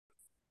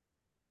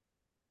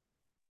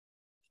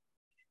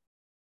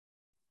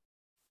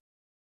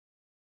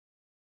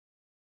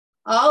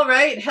All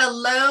right.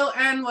 Hello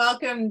and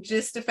welcome,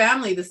 Just a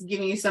Family. This is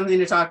giving you something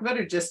to talk about,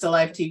 or Just a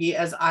Life TV,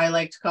 as I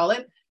like to call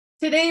it.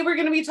 Today, we're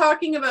going to be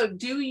talking about,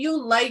 do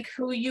you like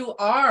who you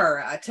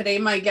are? Today,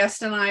 my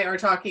guest and I are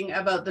talking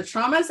about the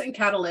traumas and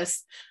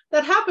catalysts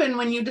that happen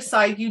when you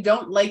decide you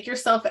don't like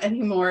yourself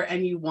anymore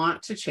and you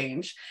want to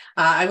change.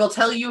 I will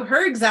tell you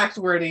her exact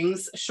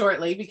wordings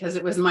shortly because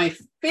it was my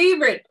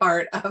favorite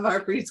part of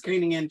our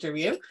pre-screening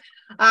interview.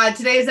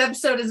 Today's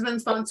episode has been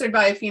sponsored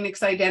by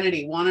Phoenix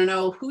Identity. Want to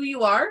know who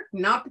you are,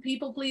 not the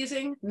people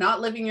pleasing,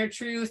 not living your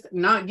truth,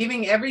 not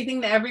giving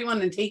everything to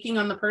everyone and taking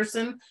on the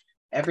person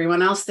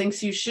everyone else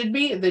thinks you should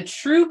be, the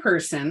true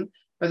person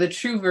or the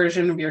true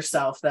version of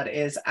yourself that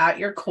is at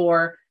your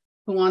core,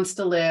 who wants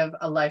to live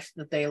a life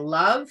that they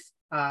love,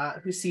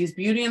 who sees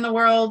beauty in the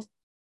world,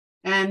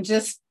 and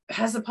just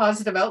has a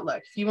positive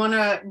outlook. If you want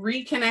to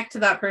reconnect to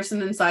that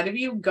person inside of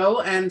you,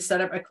 go and set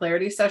up a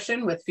clarity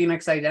session with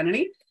Phoenix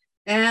Identity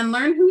and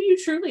learn who you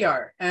truly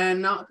are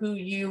and not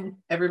who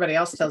everybody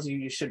else tells you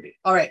you should be.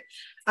 All right.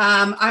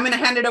 I'm going to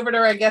hand it over to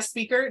our guest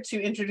speaker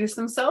to introduce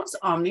themselves.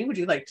 Omni, would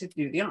you like to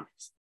do the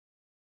honors?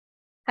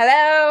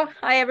 Hello,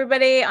 hi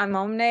everybody. I'm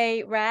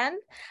Omni Wren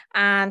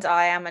and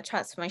I am a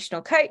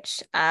transformational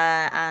coach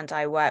and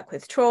I work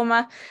with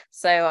trauma.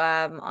 So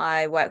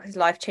I work with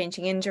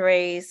life-changing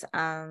injuries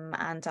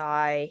and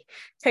I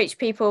coach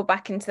people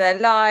back into their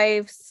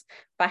lives,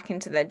 back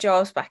into their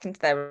jobs, back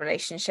into their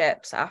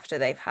relationships after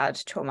they've had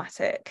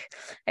traumatic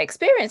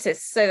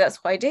experiences. So that's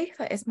what I do.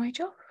 That is my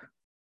job.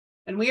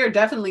 And we are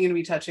definitely going to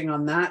be touching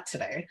on that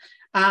today.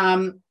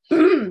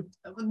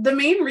 The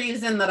main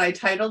reason that I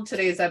titled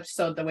today's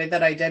episode the way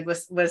that I did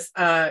was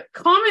a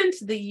comment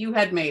that you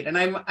had made, and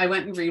I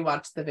went and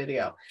rewatched the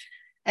video,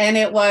 and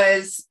it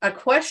was a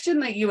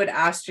question that you had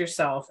asked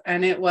yourself,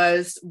 and it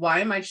was, why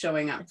am I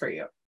showing up for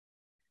you?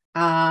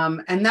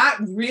 And that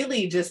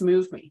really just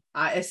moved me.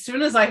 As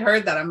soon as I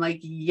heard that, I'm like,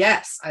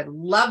 yes, I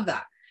love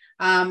that.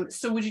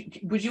 So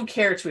would you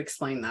care to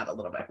explain that a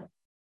little bit?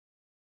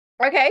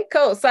 Okay,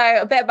 cool.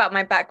 So a bit about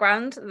my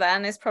background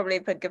then is probably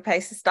a good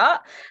place to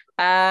start.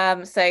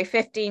 So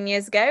 15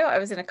 years ago, I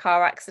was in a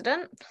car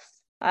accident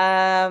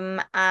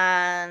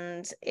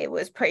and it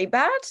was pretty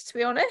bad, to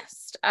be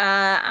honest.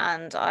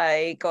 And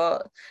I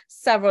got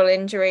several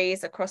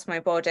injuries across my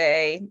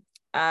body.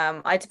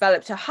 I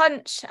developed a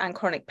hunch and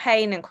chronic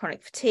pain and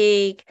chronic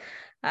fatigue,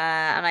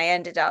 and I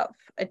ended up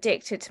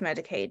addicted to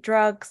medicated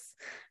drugs.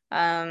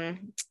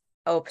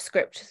 Or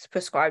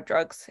prescribed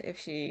drugs,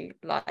 if you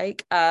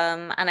like.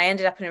 And I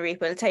ended up in a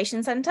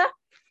rehabilitation centre.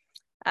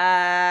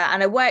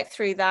 And I worked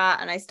through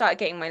that and I started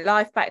getting my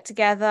life back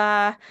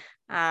together.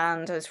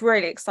 And I was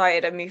really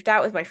excited. I moved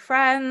out with my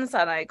friends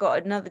and I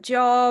got another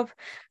job.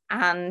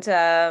 And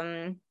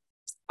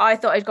I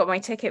thought I'd got my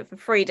ticket for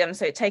freedom.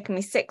 So it'd taken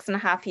me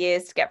 6.5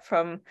 years to get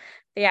from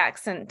the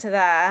accident to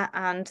there.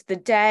 And the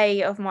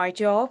day of my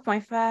job, my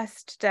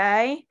first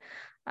day,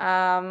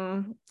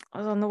 I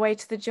was on the way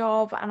to the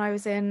job and I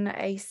was in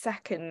a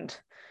second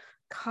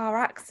car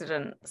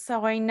accident.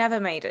 So I never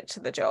made it to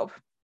the job.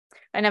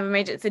 And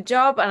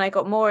I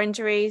got more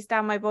injuries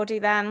down my body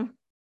then.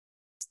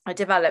 I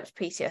developed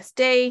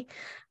PTSD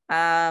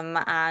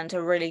and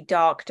a really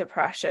dark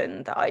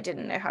depression that I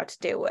didn't know how to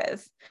deal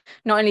with.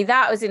 Not only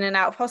that, I was in and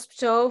out of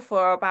hospital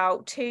for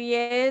about 2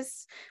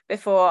 years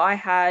before I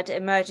had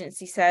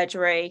emergency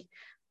surgery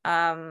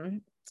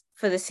for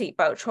the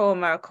seatbelt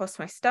trauma across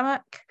my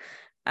stomach.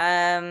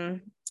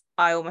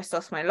 I almost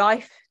lost my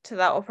life to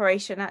that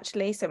operation,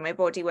 actually. So my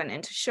body went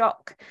into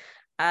shock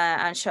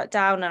and shut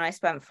down, and I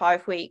spent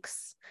 5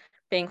 weeks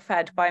being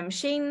fed by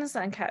machines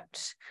and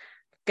kept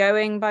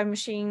going by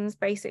machines,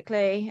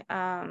 basically.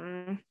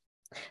 Then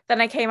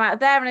I came out of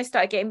there and I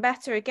started getting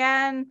better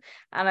again,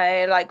 and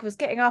I was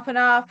getting up and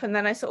up, and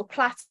then I sort of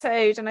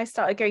plateaued and I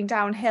started going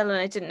downhill and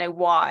I didn't know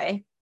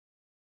why.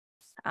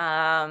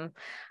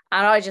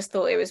 And I just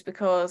thought it was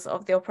because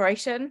of the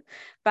operation.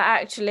 But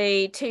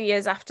actually, 2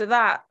 years after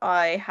that,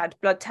 I had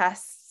blood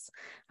tests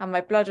and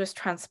my blood was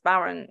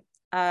transparent.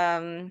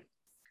 And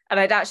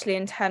I'd actually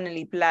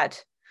internally bled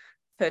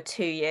for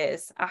 2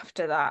 years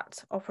after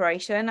that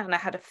operation. And I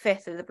had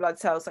 1/5 of the blood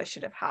cells I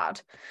should have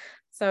had.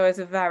 So I was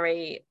a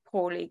very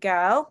poorly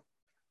girl.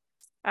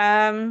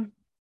 And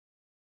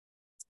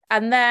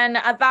then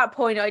at that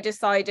point, I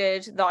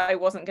decided that I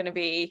wasn't going to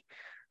be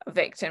a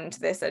victim to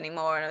this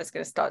anymore, and I was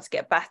going to start to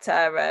get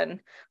better,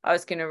 and I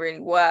was going to really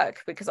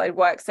work because I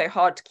worked so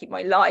hard to keep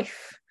my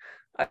life.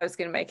 I was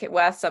going to make it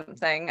worth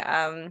something.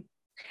 And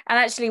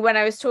actually, when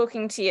I was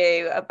talking to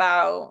you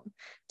about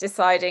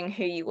deciding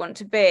who you want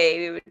to be,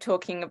 we were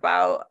talking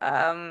about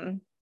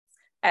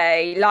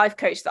a life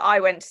coach that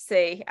I went to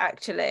see,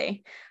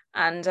 actually.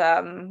 And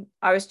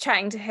I was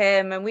chatting to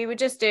him and we were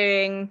just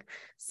doing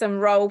some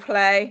role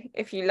play,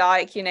 if you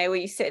like, where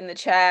you sit in the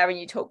chair and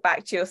you talk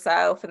back to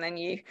yourself and then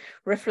you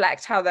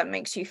reflect how that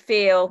makes you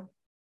feel.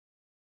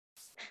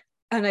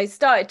 And I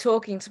started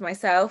talking to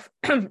myself,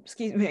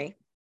 excuse me.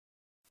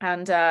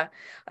 And I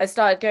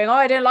started going, oh,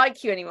 I don't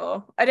like you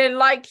anymore. I don't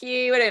like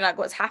you. I don't like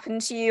what's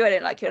happened to you. I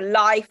don't like your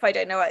life. I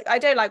don't know. I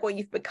don't like what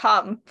you've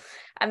become.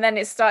 And then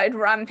it started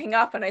ramping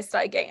up and I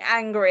started getting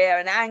angrier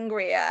and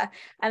angrier.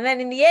 And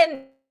then in the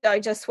end, I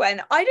just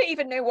went, I don't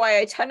even know why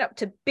I turn up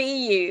to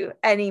be you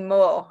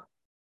anymore.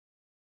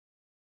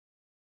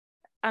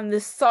 And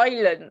the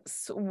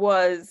silence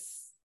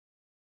was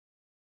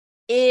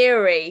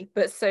eerie,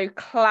 but so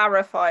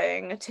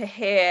clarifying to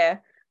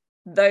hear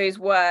those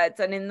words.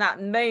 And in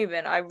that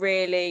moment, I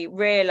really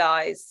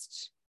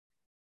realized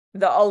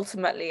that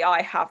ultimately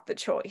I have the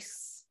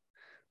choice.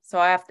 So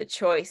I have the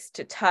choice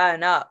to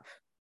turn up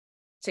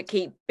to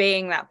keep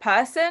being that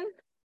person,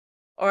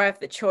 or I have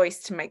the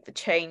choice to make the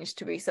change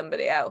to be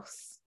somebody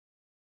else.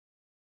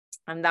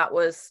 And that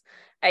was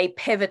a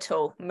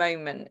pivotal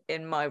moment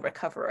in my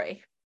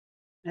recovery.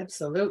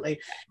 Absolutely.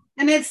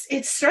 And it's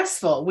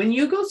stressful when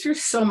you go through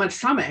so much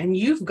trauma, and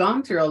you've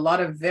gone through a lot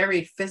of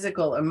very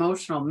physical,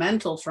 emotional,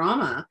 mental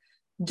trauma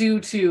due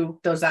to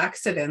those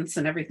accidents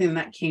and everything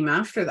that came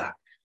after that.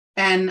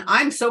 And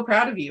I'm so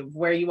proud of you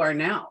where you are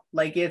now.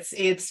 Like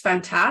it's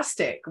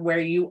fantastic where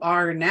you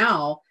are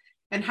now,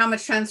 and how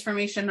much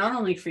transformation, not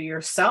only for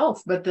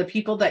yourself, but the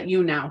people that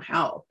you now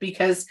help,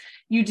 because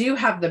you do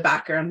have the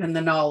background and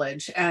the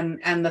knowledge and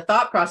the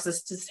thought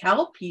process to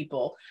help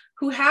people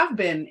who have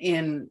been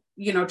in,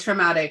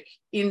 traumatic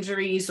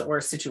injuries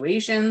or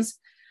situations.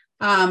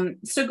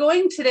 So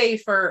going today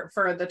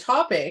for the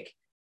topic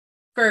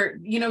for,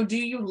 do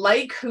you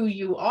like who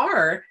you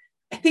are?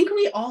 I think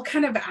we all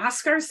kind of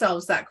ask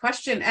ourselves that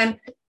question. And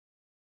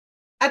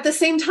at the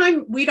same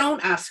time, we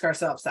don't ask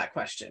ourselves that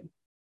question,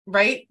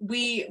 right?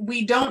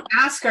 We don't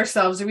ask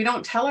ourselves, or we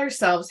don't tell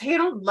ourselves, hey, I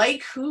don't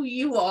like who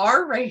you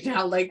are right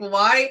now. Like,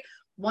 why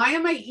do I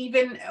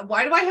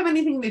have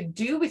anything to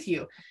do with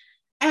you?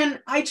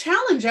 And I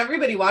challenge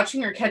everybody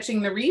watching or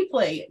catching the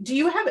replay. Do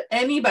you have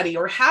anybody,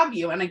 or have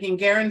you, and I can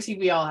guarantee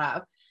we all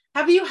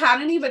have you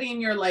had anybody in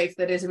your life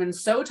that has been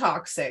so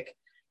toxic,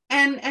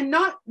 and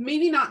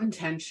maybe not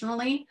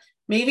intentionally,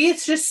 maybe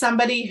it's just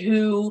somebody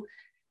who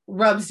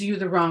rubs you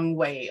the wrong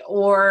way,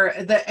 or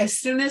that as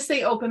soon as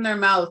they open their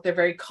mouth, they're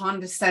very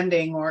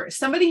condescending, or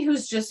somebody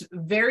who's just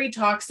very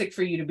toxic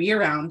for you to be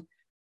around,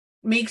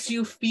 makes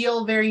you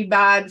feel very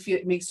bad,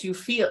 makes you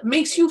feel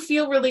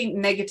really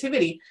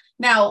negativity.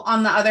 Now,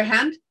 on the other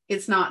hand,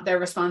 it's not their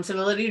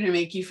responsibility to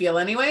make you feel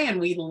anyway, and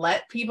we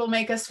let people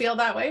make us feel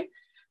that way.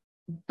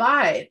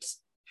 But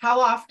how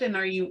often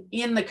are you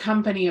in the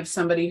company of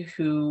somebody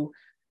who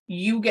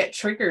you get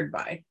triggered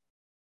by?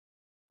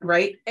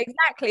 Right?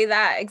 Exactly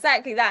that.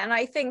 And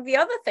I think the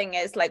other thing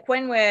is, like,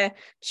 when we're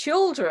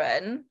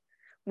children,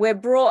 we're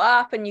brought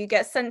up and you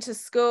get sent to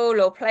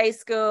school or play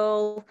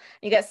school,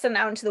 you get sent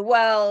out into the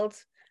world,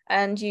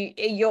 and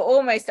you're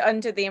almost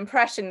under the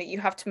impression that you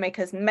have to make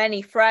as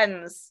many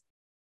friends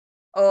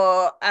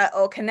or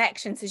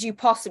connections as you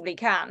possibly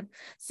can.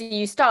 So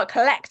you start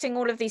collecting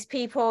all of these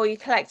people, you're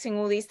collecting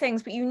all these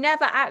things, but you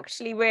never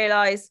actually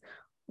realize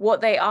what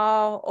they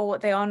are or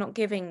what they are not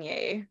giving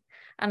you.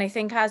 And I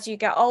think as you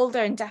get older,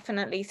 and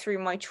definitely through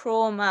my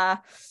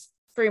trauma,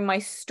 through my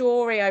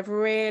story, I've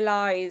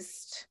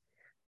realized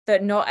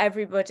that not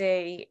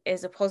everybody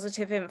is a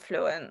positive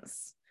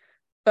influence,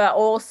 but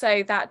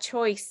also that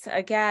choice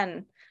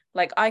again,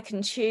 like I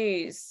can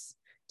choose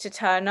to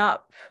turn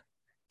up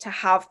to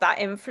have that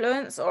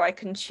influence, or I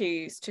can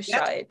choose to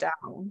shut it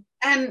down.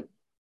 And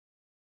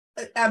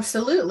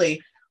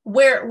absolutely,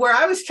 where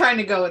I was trying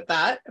to go with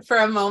that for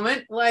a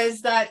moment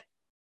was that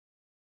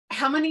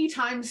how many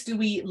times do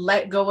we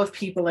let go of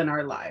people in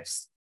our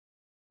lives?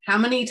 How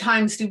many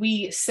times do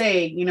we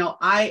say,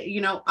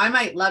 I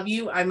might love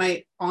you, I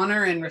might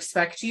honor and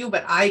respect you,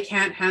 but I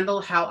can't handle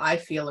how I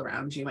feel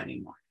around you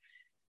anymore.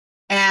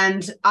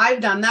 And I've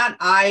done that.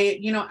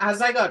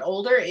 As I got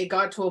older, it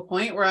got to a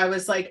point where I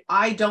was like,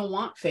 I don't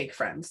want fake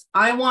friends.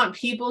 I want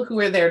people who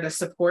are there to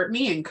support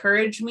me,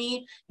 encourage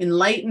me,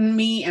 enlighten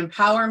me,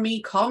 empower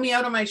me, call me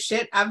out of my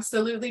shit.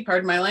 Absolutely.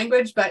 Pardon my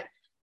language, but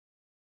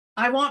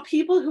I want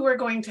people who are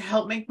going to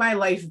help make my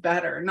life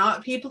better,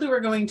 not people who are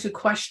going to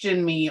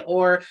question me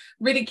or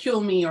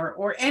ridicule me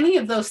or any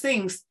of those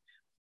things.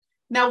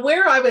 Now,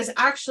 where I was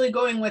actually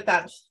going with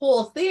that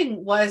whole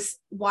thing was,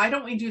 why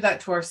don't we do that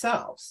to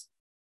ourselves?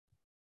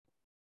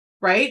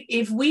 Right?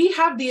 If we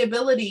have the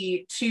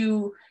ability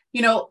to,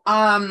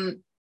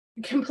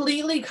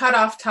 completely cut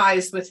off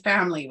ties with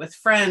family, with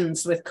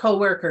friends, with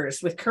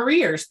coworkers, with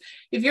careers.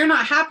 If you're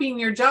not happy in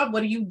your job,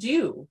 what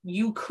do?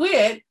 You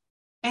quit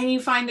and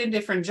you find a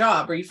different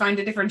job, or you find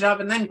a different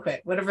job and then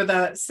quit, whatever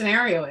the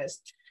scenario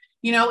is.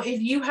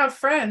 If you have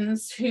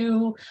friends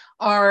who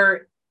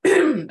are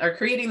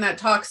creating that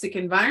toxic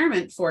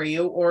environment for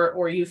you,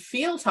 or you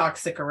feel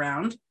toxic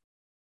around,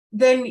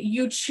 then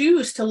you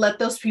choose to let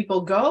those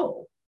people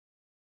go.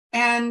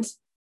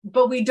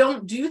 But we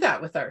don't do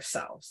that with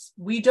ourselves.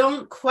 We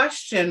don't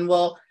question,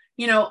 well,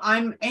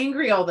 I'm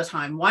angry all the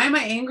time. Why am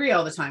I angry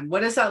all the time? What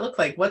does that look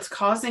like? What's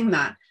causing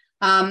that?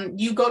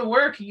 You go to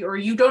work, or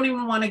you don't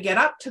even want to get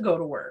up to go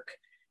to work.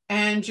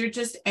 and you're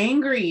just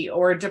angry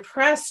or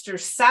depressed or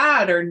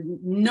sad or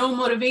no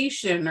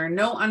motivation or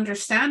no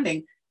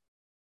understanding,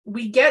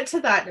 we get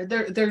to that.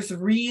 There's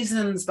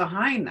reasons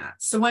behind that.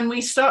 So when we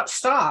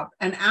stop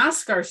and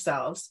ask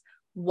ourselves,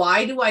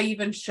 why do I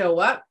even show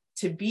up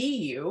to be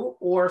you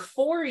or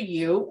for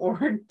you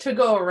or to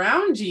go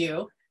around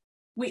you?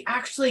 We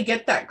actually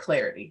get that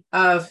clarity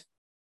of,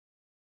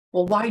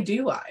 well, why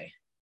do I?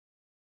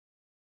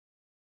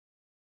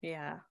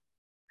 Yeah.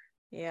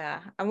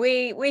 And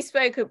we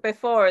spoke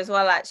before as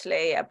well,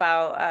 actually,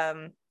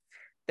 about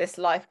this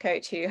life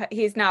coach who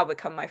he's now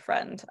become my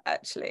friend,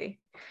 actually.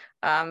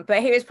 But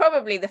he was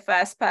probably the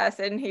first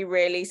person who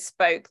really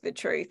spoke the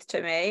truth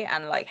to me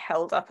and like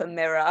held up a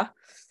mirror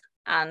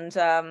and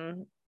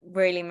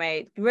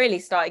really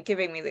started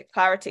giving me the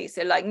clarity.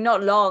 So like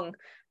not long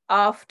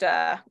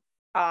after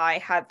I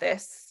had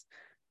this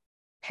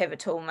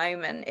pivotal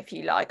moment, if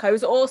you like, I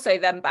was also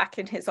then back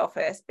in his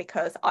office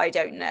because I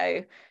don't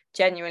know,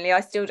 genuinely,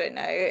 I still don't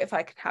know if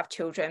I can have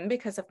children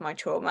because of my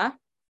trauma.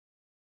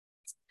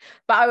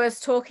 But I was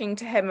talking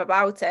to him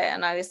about it,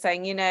 and I was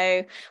saying, you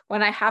know,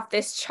 when I have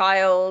this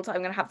child, I'm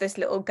going to have this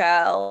little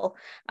girl,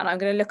 and I'm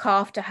going to look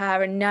after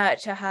her and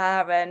nurture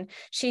her, and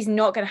she's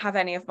not going to have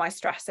any of my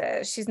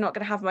stresses. She's not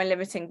going to have my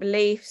limiting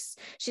beliefs.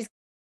 She's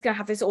going to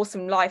have this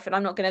awesome life, and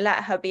I'm not going to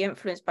let her be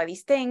influenced by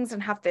these things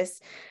and have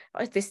this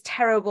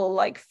terrible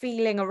like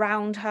feeling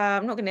around her.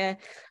 I'm not going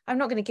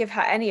to give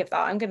her any of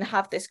that. I'm going to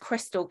have this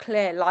crystal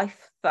clear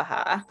life for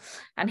her.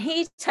 And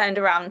he turned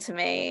around to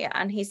me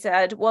and he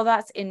said, well,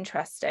 that's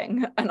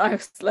interesting. And I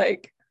was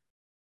like,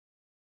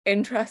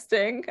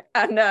 interesting?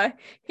 And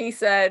he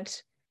said,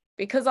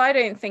 because I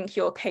don't think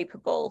you're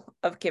capable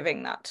of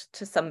giving that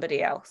to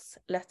somebody else,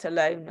 let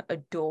alone a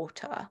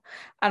daughter.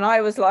 And I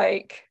was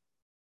like,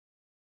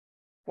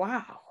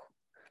 wow,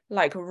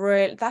 like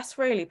really, that's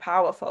really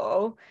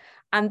powerful.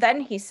 And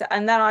then he said,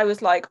 and then I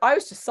was like, I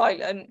was just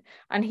silent.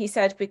 And he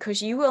said,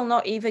 because you will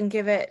not even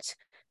give it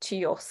to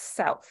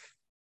yourself.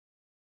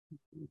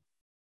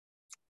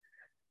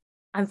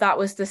 And that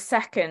was the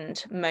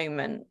second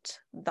moment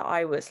that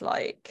I was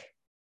like,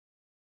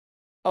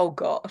 oh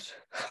God,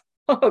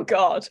 oh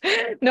God.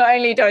 Not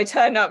only do I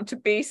turn up to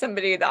be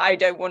somebody that I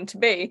don't want to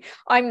be,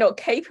 I'm not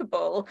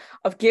capable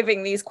of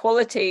giving these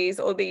qualities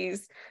or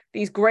these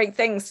great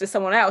things to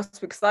someone else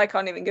because I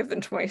can't even give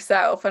them to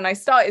myself. And I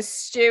started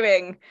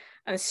stewing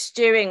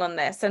on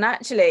this. And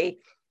actually,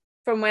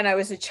 from when I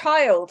was a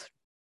child,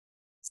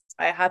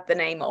 I had the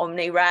name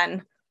Omni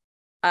Ren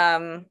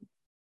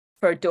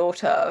for a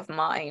daughter of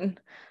mine.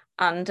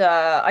 And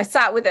I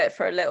sat with it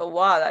for a little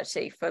while,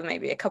 actually, for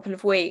maybe a couple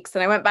of weeks.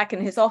 And I went back in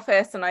his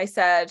office and I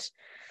said,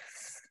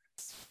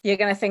 you're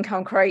going to think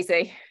I'm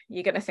crazy.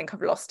 You're going to think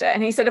I've lost it.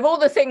 And he said, of all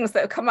the things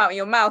that have come out of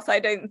your mouth, I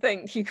don't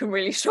think you can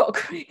really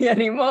shock me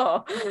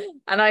anymore.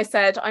 And I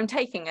said, I'm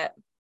taking it.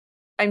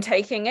 I'm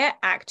taking it,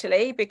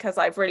 actually, because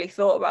I've really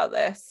thought about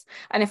this.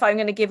 And if I'm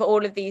going to give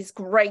all of these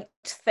great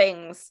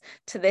things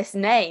to this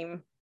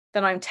name,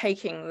 then I'm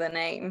taking the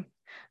name.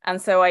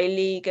 And so I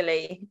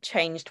legally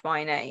changed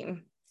my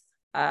name.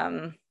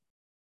 And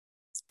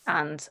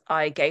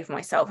I gave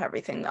myself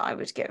everything that I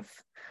would give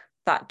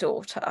that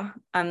daughter.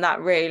 And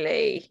that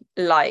really,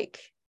 like,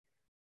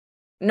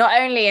 not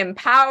only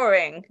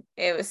empowering,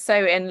 it was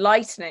so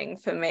enlightening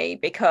for me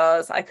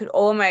because I could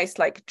almost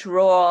like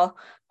draw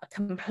a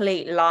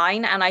complete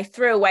line. And I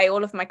threw away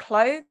all of my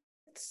clothes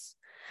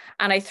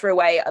and I threw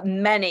away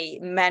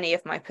many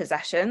of my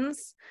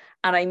possessions,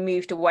 and I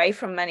moved away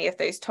from many of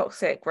those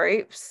toxic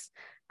groups.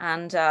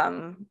 And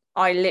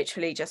I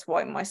literally just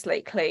wiped my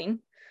slate clean.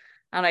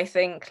 And I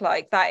think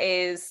like that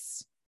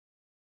is,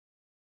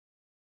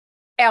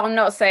 I'm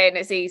not saying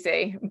it's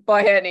easy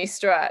by any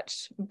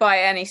stretch, but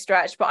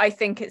I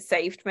think it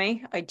saved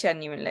me. I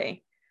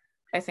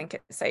think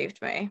it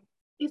saved me.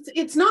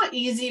 It's not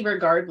easy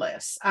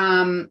regardless.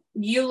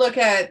 You look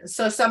at,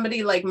 so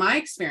somebody like my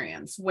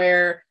experience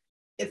where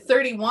at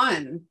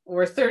 31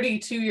 or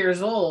 32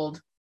 years old,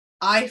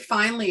 I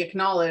finally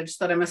acknowledged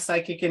that I'm a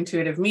psychic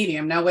intuitive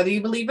medium. Now, whether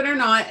you believe it or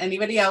not,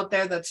 anybody out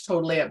there, that's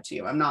totally up to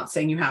you. I'm not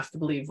saying you have to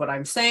believe what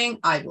I'm saying.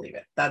 I believe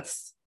it.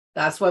 That's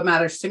what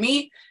matters to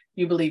me.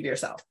 You believe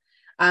yourself.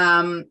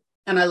 And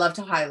I love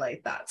to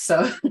highlight that.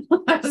 So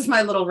that's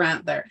my little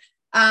rant there.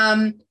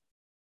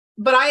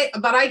 But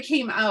I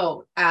came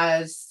out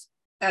as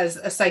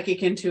a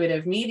psychic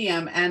intuitive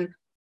medium, and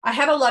I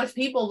had a lot of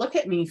people look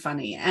at me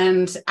funny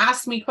and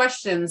ask me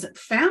questions,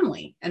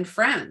 family and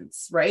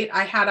friends, right?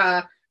 I had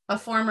a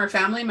former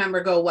family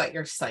member go, what,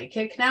 you're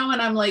psychic now? And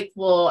I'm like,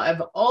 well,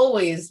 I've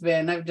always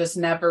been, I've just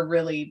never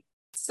really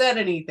said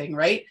anything,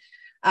 right?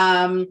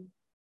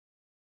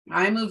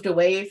 I moved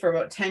away for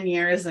about 10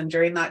 years. And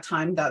during that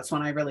time, that's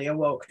when I really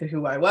awoke to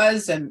who I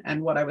was and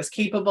what I was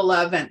capable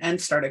of and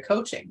started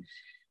coaching.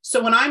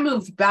 So when I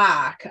moved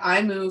back,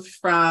 I moved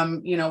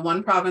from,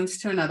 one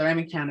province to another. I'm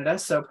in Canada,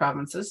 so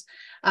provinces.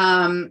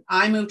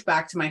 I moved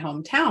back to my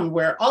hometown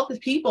where all the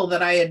people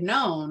that I had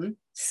known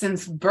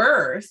since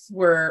birth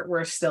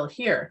were still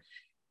here.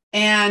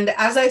 And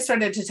as I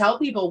started to tell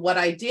people what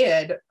I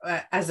did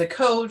as a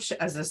coach,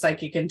 as a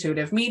psychic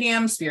intuitive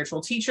medium,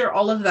 spiritual teacher,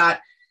 all of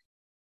that,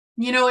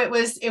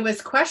 it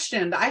was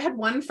questioned. I had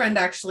one friend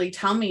actually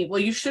tell me,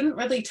 well, you shouldn't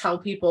really tell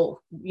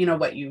people,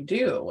 what you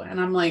do. And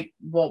I'm like,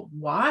 well,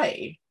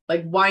 why?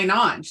 Like, why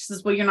not? She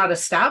says, well, you're not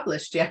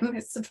established yet. And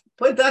I said,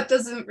 but that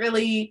doesn't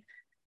really,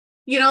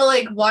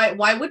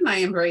 why wouldn't I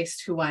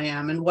embrace who I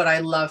am and what I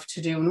love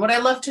to do and what I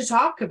love to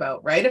talk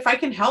about, right? If I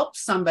can help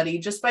somebody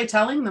just by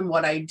telling them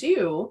what I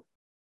do,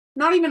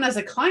 not even as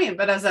a client,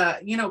 but as a,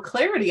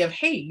 clarity of,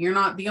 hey, you're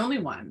not the only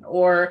one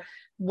or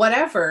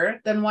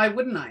whatever, then why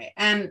wouldn't I?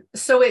 And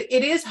so it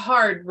is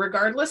hard,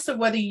 regardless of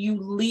whether you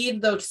leave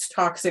those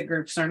toxic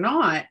groups or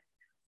not.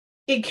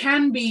 It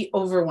can be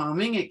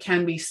overwhelming, it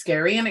can be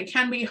scary, and it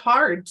can be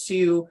hard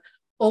to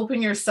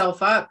open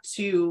yourself up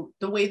to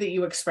the way that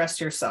you express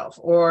yourself,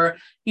 or,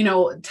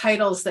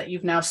 titles that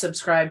you've now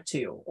subscribed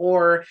to,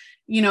 or,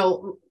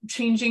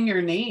 changing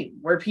your name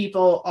where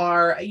people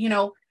are,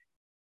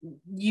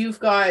 you've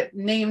got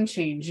name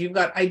change, you've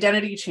got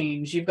identity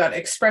change, you've got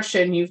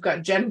expression, you've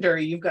got gender,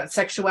 you've got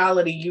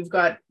sexuality, you've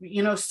got,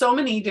 so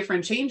many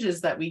different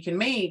changes that we can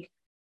make,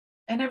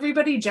 and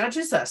everybody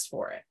judges us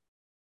for it.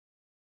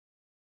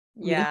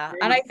 Yeah.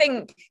 And I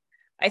think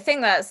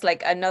that's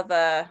like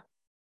another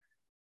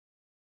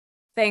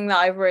thing that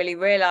I've really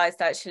realized,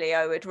 actually.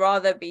 I would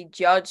rather be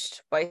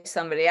judged by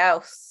somebody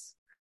else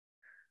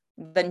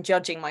than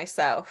judging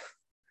myself.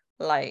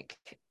 Like,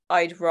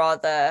 I'd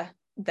rather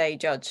they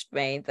judged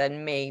me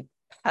than me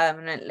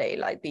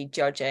permanently be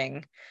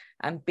judging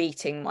and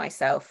beating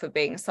myself for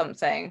being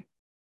something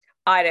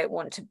I don't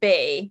want to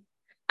be.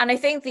 And I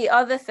think the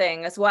other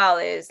thing as well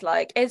is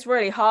it's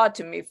really hard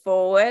to move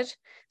forward.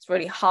 It's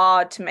really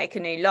hard to make a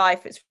new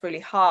life. It's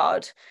really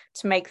hard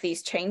to make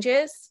these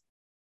changes,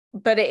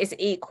 but it is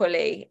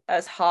equally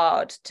as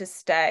hard to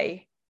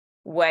stay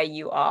where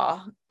you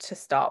are to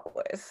start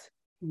with.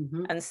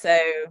 Mm-hmm. And so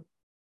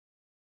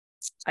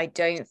I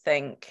don't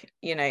think,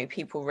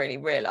 people really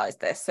realize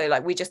this. So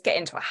we just get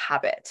into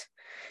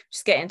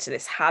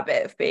this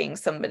habit of being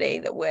somebody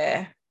that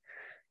we're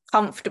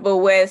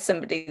comfortable with,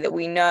 somebody that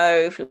we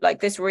know.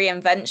 This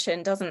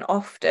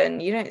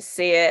reinvention you don't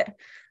see it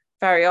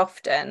very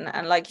often.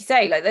 And like you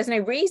say, there's no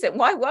reason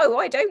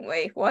why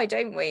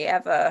don't we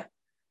ever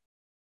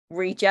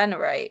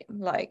regenerate?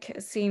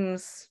 It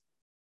seems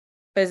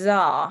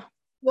bizarre.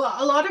 Well,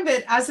 a lot of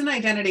it, as an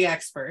identity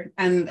expert,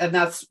 and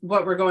that's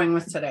what we're going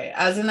with today.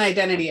 As an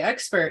identity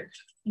expert,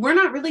 we're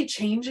not really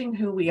changing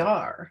who we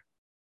are.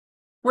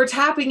 We're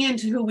tapping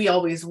into who we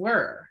always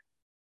were,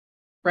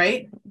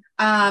 right?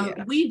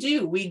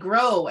 We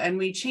grow and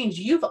we change.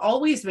 You've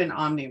always been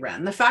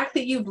Omni-Ren. The fact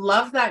that you've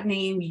loved that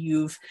name,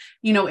 you've,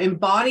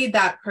 embodied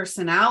that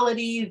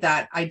personality,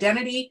 that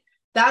identity,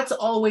 that's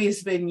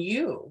always been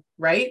you,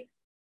 right?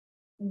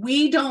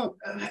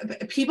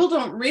 People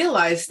don't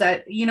realize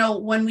that,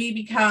 when we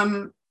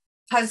become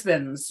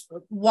husbands,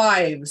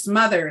 wives,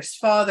 mothers,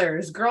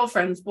 fathers,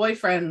 girlfriends,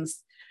 boyfriends,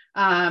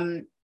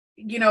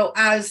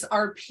 as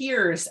our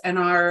peers and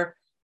our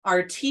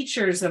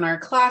teachers and our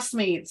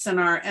classmates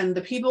and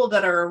the people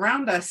that are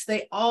around us,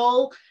 they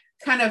all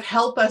kind of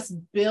help us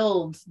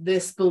build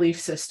this belief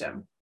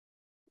system.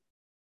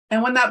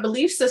 And when that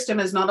belief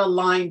system is not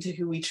aligned to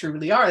who we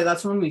truly are,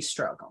 that's when we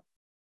struggle.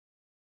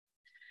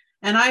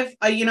 And I've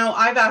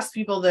asked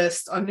people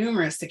this on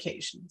numerous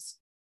occasions.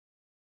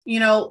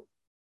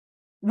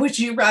 Would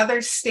you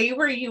rather stay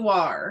where you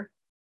are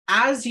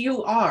as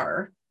you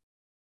are,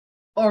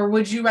 or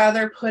would you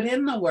rather put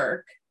in the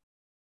work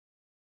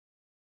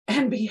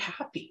and be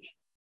happy?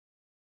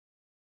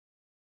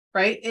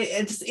 Right?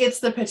 It's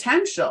the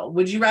potential.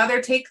 Would you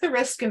rather take the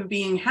risk of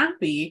being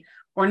happy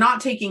or not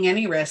taking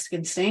any risk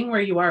and staying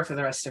where you are for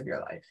the rest of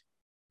your life?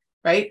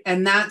 Right?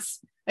 And that's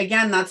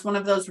one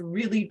of those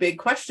really big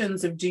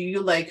questions of, do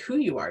you like who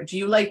you are? Do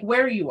you like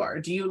where you are?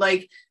 Do you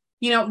like,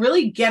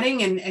 really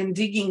getting and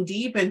digging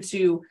deep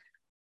into,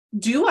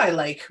 do I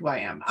like who I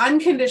am?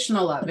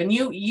 Unconditional love. And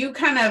you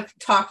kind of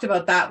talked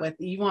about that with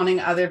you wanting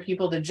other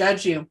people to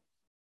judge you.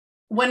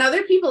 When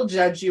other people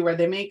judge you, or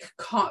they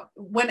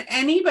when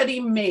anybody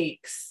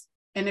makes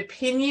an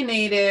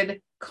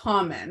opinionated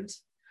comment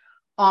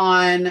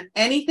on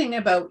anything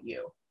about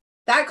you,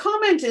 that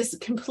comment is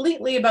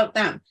completely about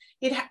them.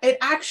 It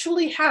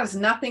actually has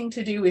nothing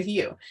to do with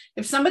you.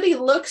 If somebody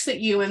looks at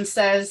you and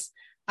says,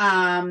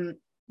 I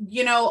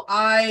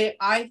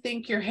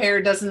think your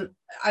hair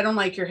I don't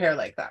like your hair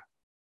like that.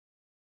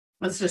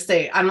 Let's just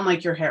say, I don't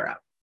like your hair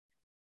up.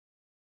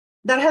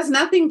 That has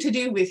nothing to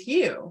do with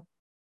you.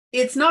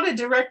 It's not a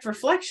direct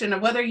reflection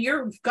of whether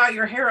you've got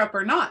your hair up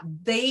or not.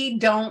 They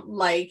don't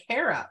like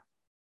hair up.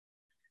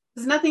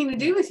 It has nothing to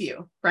do with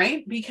you,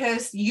 right?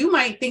 Because you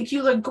might think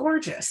you look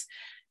gorgeous.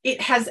 It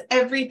has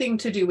everything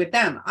to do with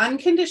them.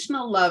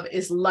 Unconditional love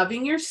is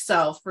loving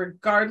yourself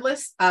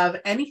regardless of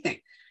anything.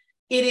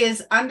 It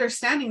is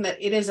understanding that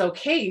it is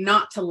okay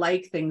not to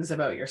like things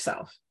about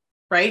yourself,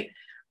 right?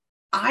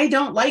 I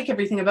don't like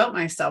everything about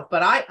myself,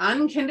 but I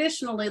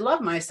unconditionally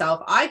love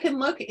myself. I can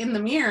look in the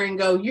mirror and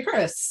go, you're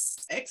a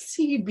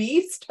sexy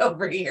beast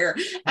over here.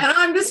 And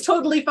I'm just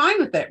totally fine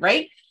with it,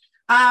 right?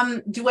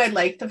 Do I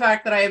like the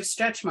fact that I have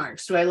stretch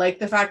marks? Do I like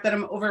the fact that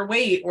I'm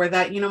overweight or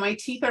that, my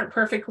teeth aren't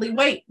perfectly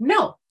white?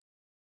 No,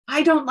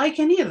 I don't like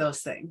any of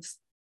those things,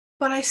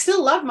 but I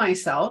still love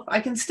myself.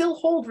 I can still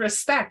hold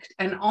respect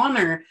and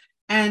honor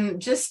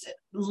and just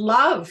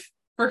love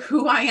for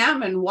who I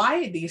am and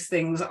why these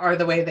things are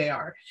the way they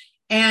are.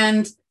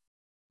 And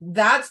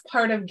that's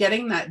part of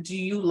getting that. Do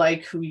you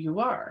like who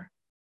you are?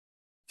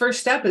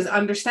 First step is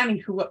understanding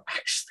who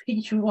actually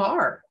you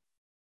are.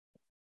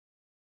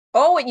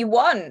 Oh, what you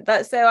want.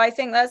 So I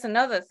think that's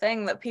another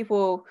thing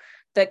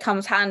that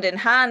comes hand in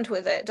hand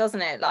with it,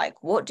 doesn't it?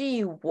 Like, what do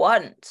you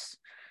want?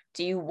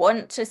 Do you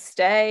want to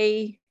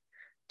stay?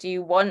 Do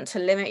you want to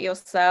limit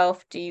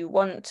yourself? Do you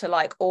want to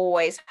like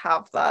always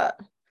have that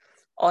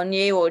on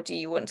you, or do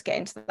you want to get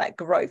into that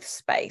growth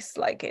space,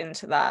 like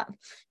into that,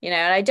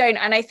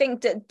 and I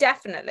think that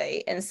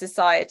definitely in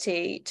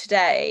society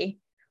today,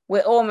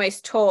 we're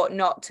almost taught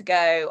not to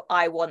go,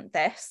 I want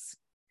this.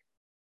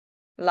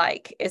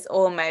 Like, it's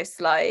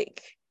almost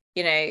like,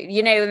 when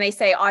they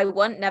say I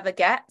want never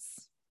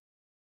gets,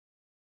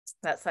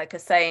 that's like a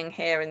saying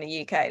here in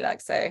the UK, like,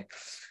 so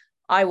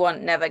I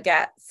want never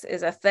gets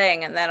is a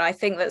thing. And then I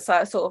think that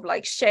sort of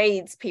like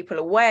shades people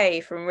away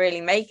from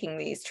really making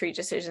these true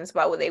decisions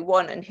about what they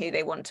want and who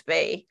they want to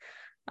be.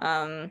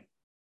 And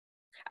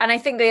I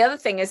think the other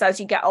thing is,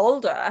 as you get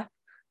older,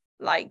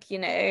 like,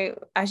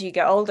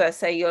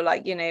 so you're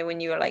like, when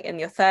you were like in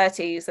your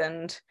 30s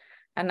and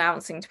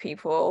announcing to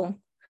people,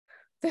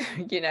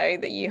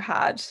 that you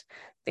had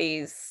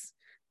these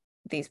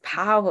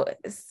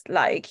powers,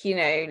 like,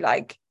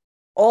 like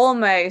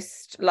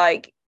almost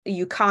like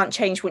you can't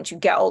change once you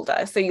get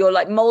older. So you're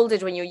like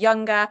molded when you're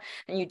younger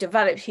and you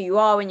develop who you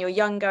are when you're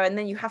younger, and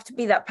then you have to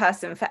be that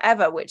person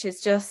forever, which is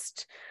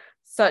just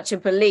such a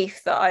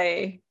belief that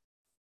I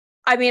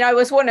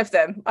was one of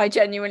them. I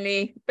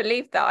genuinely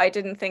believed that. I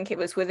didn't think it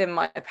was within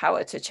my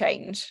power to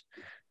change.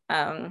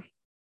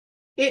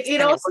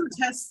 It also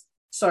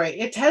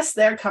tests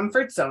their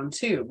comfort zone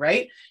too,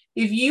 right?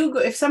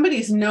 If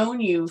somebody's known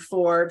you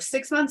for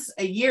 6 months,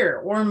 a year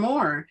or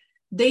more,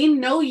 they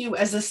know you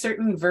as a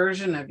certain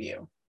version of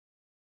you,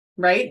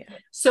 right? Yeah.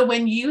 So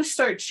when you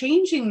start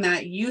changing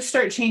that, you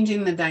start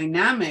changing the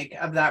dynamic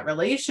of that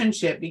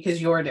relationship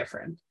because you're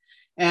different.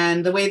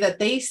 And the way that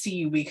they see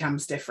you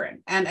becomes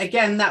different. And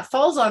again, that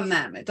falls on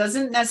them. It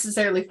doesn't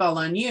necessarily fall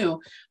on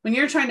you. When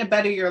you're trying to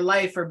better your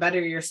life or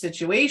better your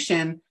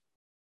situation,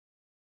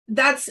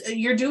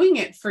 you're doing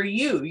it for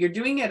you. You're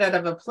doing it out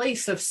of a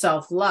place of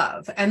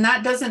self-love. And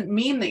that doesn't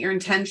mean that you're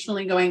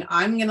intentionally going,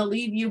 I'm going to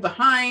leave you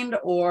behind,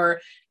 or,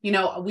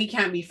 we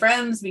can't be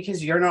friends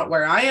because you're not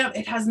where I am.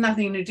 It has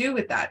nothing to do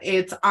with that.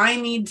 It's, I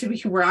need to be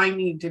where I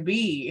need to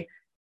be,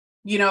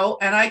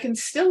 and I can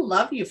still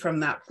love you from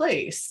that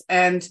place.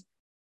 And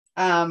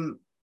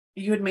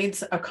you had made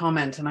a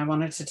comment and I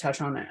wanted to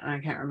touch on it and I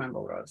can't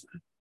remember what it was.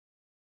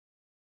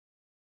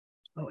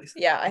 Always.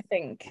 Yeah, I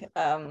think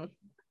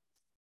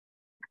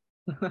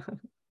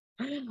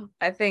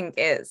I think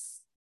it's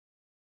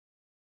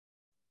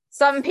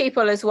some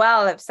people as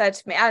well have said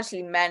to me,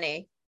 actually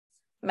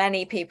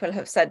many people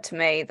have said to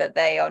me that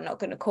they are not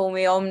going to call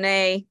me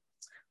Omni,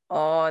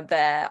 or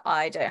that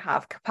I don't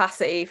have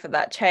capacity for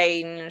that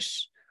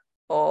change,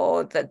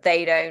 or that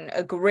they don't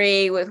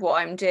agree with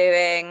what I'm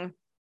doing.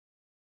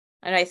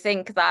 And I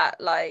think that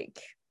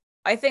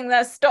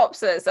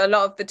stops us a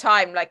lot of the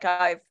time. Like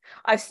I've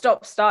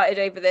started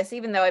over this,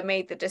 even though I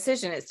made the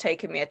decision, it's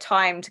taken me a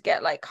time to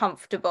get like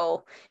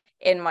comfortable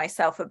in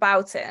myself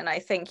about it. And I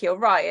think you're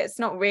right. It's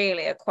not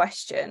really a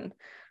question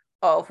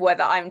of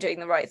whether I'm doing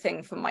the right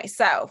thing for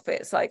myself.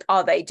 It's like,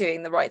 are they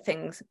doing the right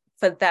things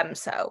for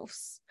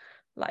themselves?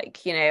 Like,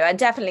 and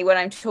definitely when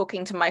I'm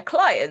talking to my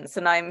clients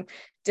and I'm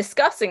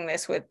discussing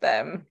this with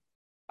them,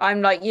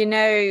 I'm like,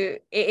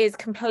 it is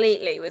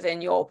completely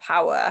within your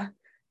power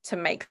to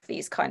make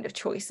these kind of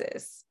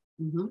choices.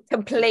 Mm-hmm.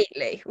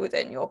 Completely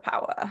within your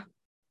power.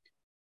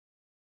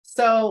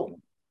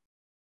 So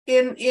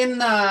in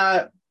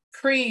the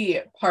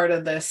pre-part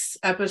of this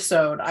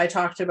episode, I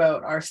talked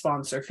about our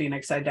sponsor,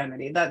 Phoenix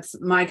Identity. That's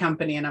my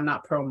company and I'm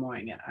not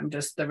promoting it.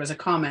 There was a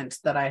comment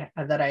that I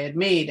had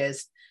made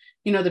is,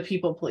 the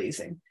people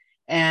pleasing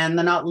and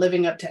the not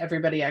living up to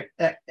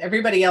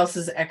everybody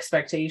else's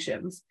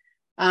expectations.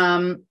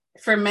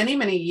 For many,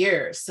 many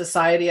years,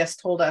 society has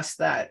told us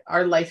that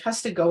our life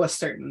has to go a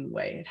certain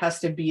way. It has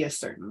to be a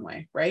certain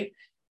way, right?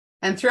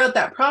 And throughout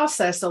that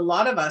process, a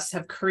lot of us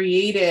have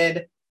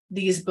created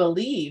these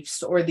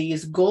beliefs or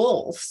these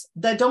goals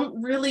that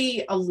don't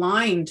really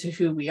align to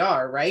who we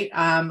are, right?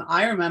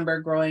 I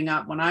remember growing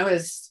up when I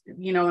was,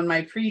 in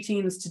my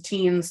preteens to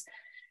teens,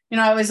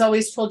 I was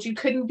always told you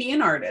couldn't be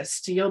an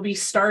artist. You'll be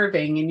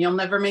starving and you'll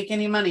never make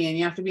any money and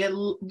you have to be a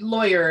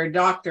lawyer, a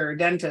doctor, a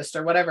dentist,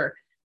 or whatever.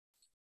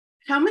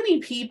 How many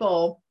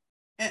people,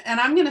 and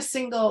I'm going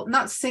to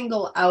not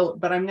single out,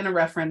 but I'm going to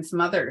reference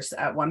mothers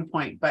at one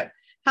point, but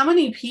How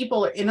many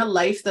people are in a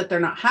life that they're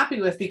not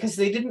happy with because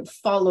they didn't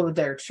follow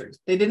their truth?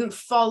 They didn't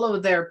follow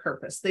their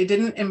purpose. They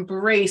didn't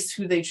embrace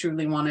who they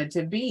truly wanted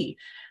to be.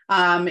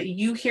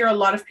 You hear a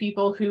lot of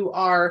people who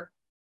are,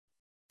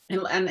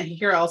 and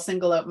here I'll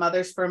single out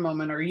mothers for a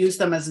moment, or use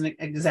them as an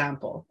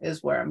example,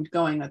 is where I'm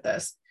going with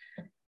this.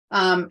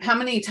 How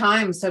many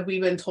times have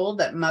we been told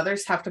that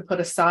mothers have to put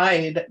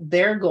aside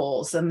their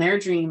goals and their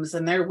dreams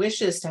and their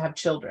wishes to have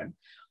children,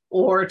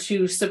 or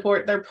to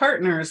support their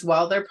partners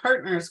while their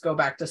partners go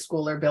back to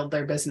school or build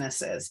their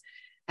businesses?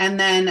 And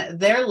then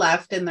they're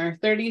left in their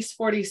 30s,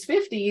 40s,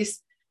 50s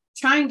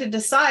trying to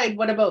decide,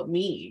 what about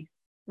me?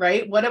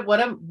 Right? What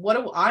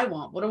do I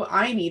want? What do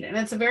I need? And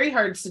it's a very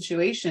hard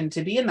situation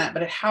to be in that,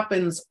 but it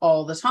happens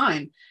all the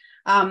time.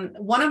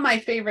 One of my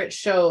favorite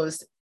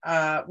shows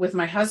with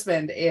my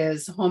husband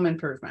is Home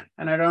Improvement.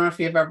 And I don't know if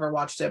you've ever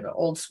watched it, but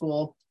old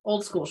school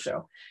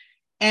show.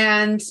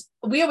 And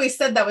we always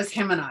said that was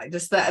him and I,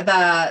 just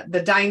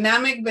the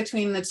dynamic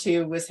between the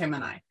two was him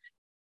and I.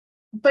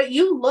 But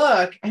you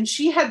look, and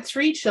she had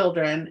 3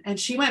 children, and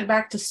she went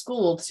back to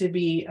school to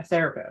be a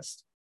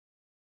therapist,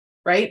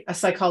 right? A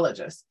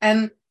psychologist.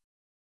 And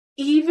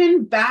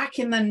even back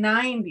in the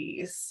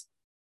 90s,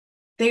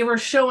 they were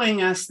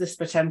showing us this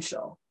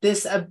potential,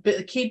 this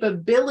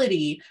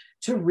capability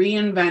to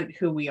reinvent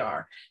who we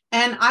are.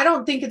 And I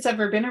don't think it's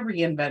ever been a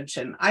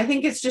reinvention. I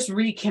think it's just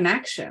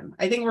reconnection.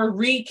 I think we're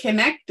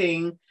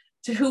reconnecting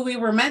to who we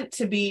were meant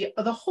to be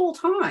the whole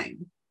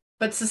time.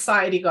 But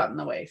society got in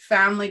the way,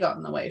 family got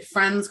in the way,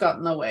 friends got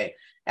in the way,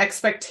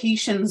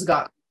 expectations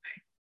got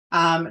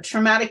in the way,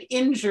 traumatic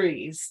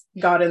injuries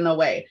got in the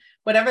way.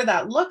 Whatever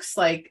that looks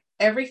like,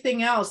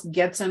 everything else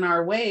gets in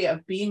our way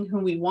of being who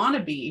we want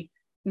to be,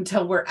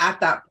 until we're at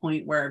that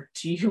point where,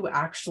 do you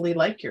actually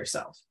like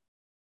yourself?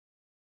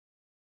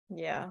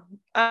 Yeah.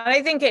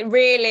 I think it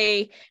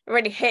really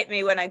hit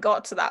me when I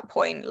got to that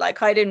point.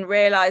 Like, I didn't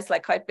realize,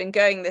 like, I'd been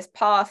going this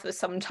path for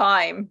some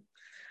time.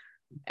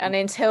 And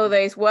until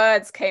those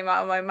words came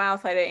out of my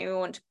mouth, I don't even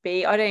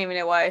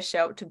know why I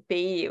show up to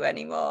be you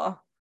anymore.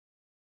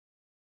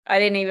 I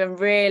didn't even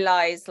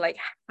realize, like,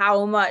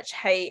 how much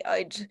hate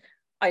I'd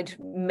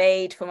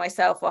made for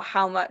myself, or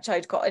how much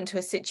I'd got into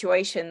a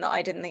situation that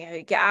I didn't think I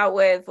could get out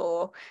with,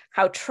 or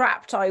how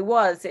trapped I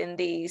was in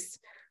these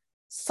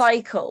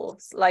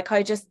cycles. Like,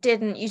 you just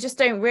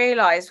don't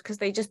realize, because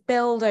they just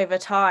build over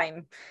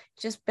time.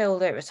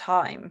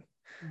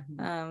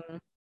 Mm-hmm.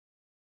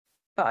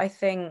 But I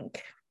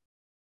think,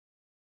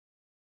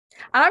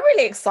 and I'm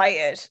really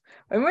excited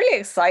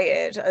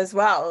as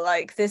well,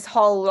 like this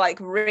whole like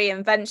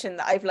reinvention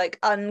that I've like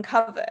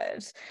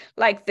uncovered,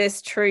 like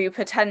this true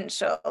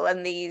potential,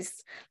 and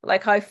these,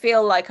 like, I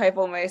literally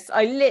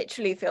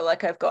feel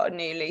like I've got a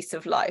new lease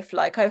of life.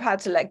 Like, I've had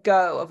to let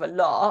go of a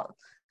lot,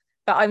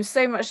 but I'm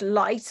so much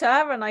lighter,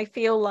 and I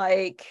feel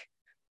like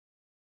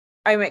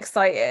I'm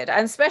excited.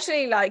 And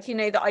especially, like,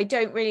 that I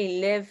don't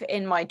really live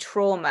in my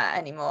trauma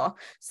anymore.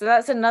 So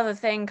that's another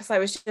thing, because I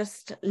was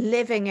just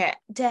living it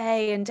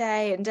day and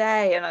day and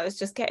day, and I was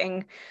just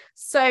getting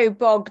so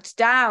bogged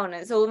down.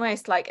 It's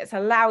almost like it's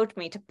allowed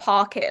me to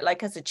park it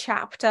like as a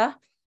chapter.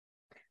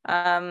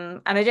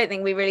 And I don't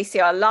think we really see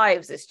our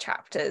lives as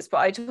chapters, but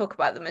I talk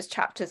about them as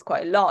chapters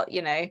quite a lot.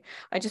 I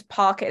just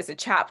park it as a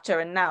chapter,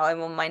 and now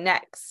I'm on my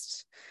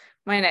next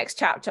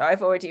chapter.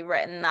 I've already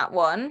written that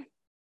one.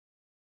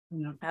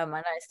 Yeah. And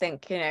I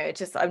think,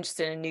 I'm just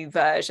in a new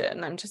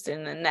version. I'm just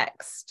in the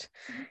next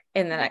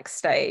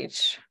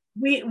stage.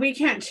 We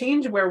can't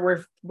change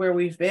where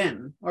we've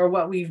been or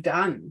what we've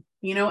done.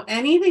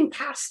 Anything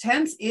past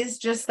tense is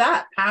just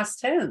that, past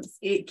tense.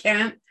 We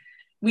can't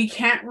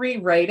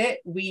rewrite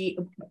it.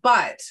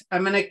 But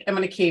I'm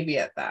gonna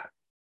caveat that.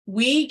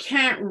 We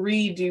can't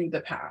redo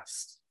the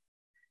past,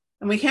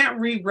 and we can't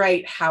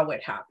rewrite how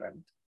it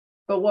happened.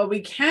 But what we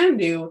can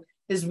do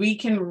is we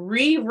can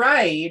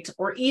rewrite,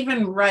 or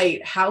even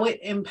write, how it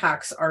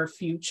impacts our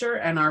future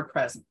and our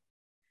present.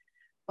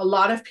 A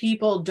lot of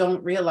people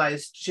don't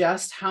realize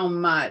just how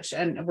much,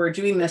 and we're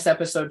doing this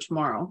episode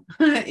tomorrow,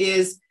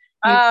 is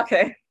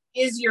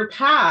your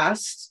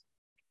past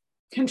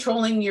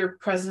controlling your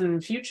present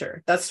and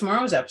future? That's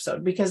tomorrow's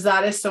episode, because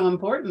that is so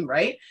important,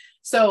 right?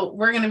 So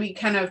we're going to be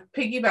kind of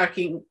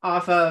piggybacking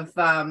off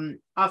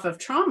of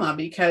trauma,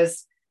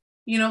 because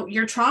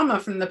your trauma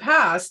from the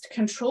past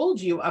controlled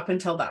you up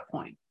until that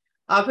point,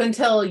 up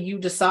until you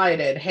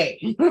decided,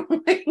 hey,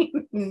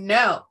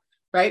 no,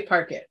 right?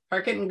 Park it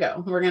and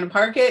go. We're going to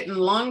park it in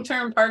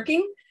long-term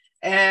parking,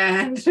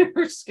 and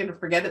we're just going to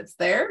forget it's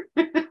there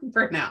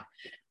for now.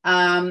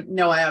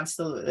 No, I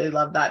absolutely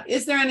love that.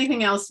 Is there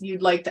anything else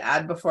you'd like to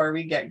add before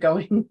we get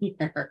going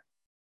here?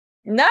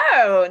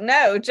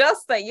 No,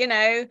 just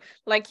that,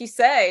 like you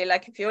say,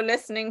 like, if you're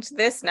listening to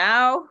this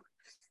now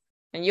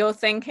and you're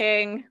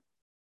thinking,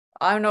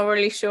 I'm not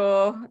really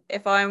sure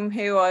if I'm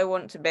who I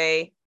want to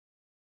be,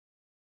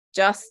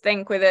 just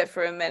think with it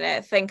for a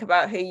minute. Think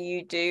about who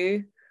you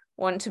do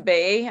want to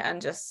be, and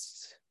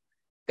just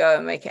go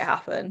and make it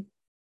happen.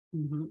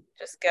 Mm-hmm.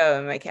 Just go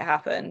and make it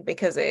happen,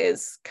 because it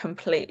is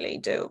completely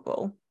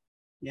doable.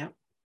 Yeah,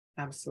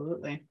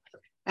 absolutely.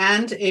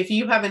 And if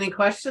you have any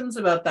questions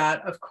about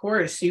that, of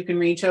course, you can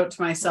reach out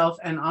to myself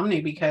and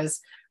Omni, because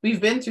we've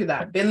been through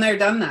that, been there,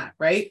 done that,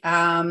 right?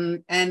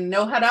 And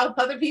know how to help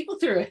other people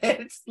through it.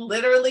 It's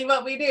literally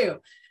what we do.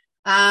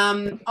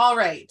 All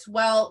right.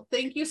 Well,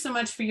 thank you so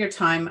much for your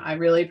time. I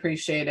really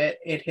appreciate it.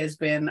 It has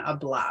been a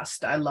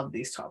blast. I love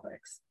these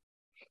topics.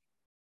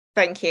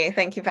 Thank you.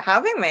 Thank you for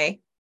having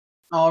me.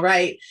 All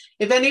right.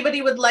 If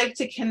anybody would like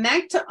to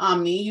connect to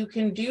Omni, you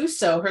can do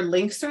so. Her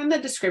links are in the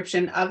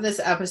description of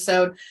this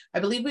episode. I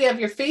believe we have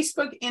your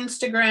Facebook,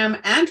 Instagram,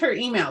 and her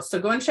email.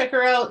 So go and check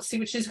her out, see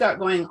what she's got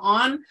going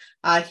on,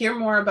 hear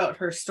more about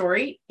her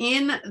story.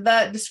 In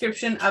the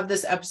description of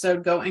this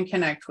episode, go and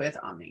connect with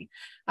Omni.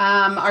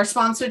 Our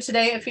sponsor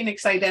today, A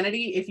Phoenix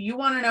Identity. If you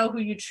want to know who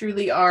you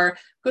truly are,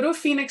 go to A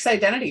Phoenix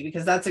Identity,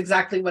 because that's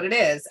exactly what it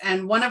is.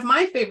 And one of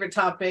my favorite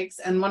topics,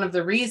 and one of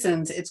the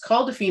reasons it's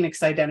called A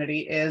Phoenix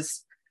Identity,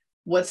 is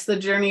what's the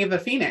journey of a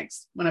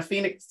phoenix? When a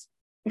phoenix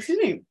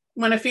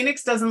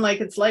doesn't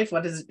like its life,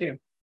 what does it do?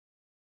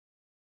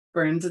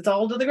 Burns it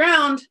all to the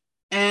ground,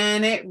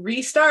 and it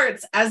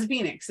restarts as a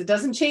phoenix. It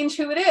doesn't change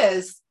who it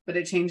is, but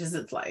it changes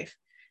its life.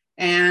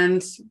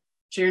 And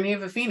journey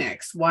of a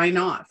phoenix, why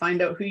not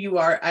find out who you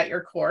are at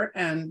your core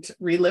and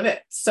relive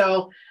it?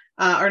 So,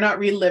 or not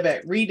relive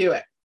it, redo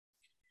it.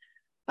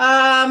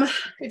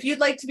 If you'd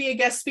like to be a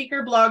guest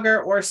speaker,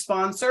 blogger, or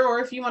sponsor, or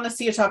if you want to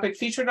see a topic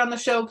featured on the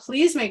show,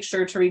 please make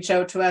sure to reach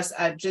out to us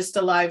at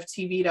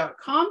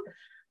gystalivetv.com.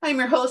 I'm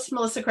your host,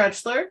 Melissa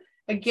Crutchler.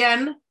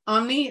 Again,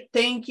 Omni,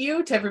 thank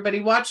you. To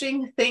everybody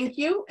watching, thank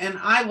you. And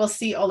I will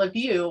see all of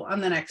you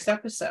on the next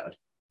episode.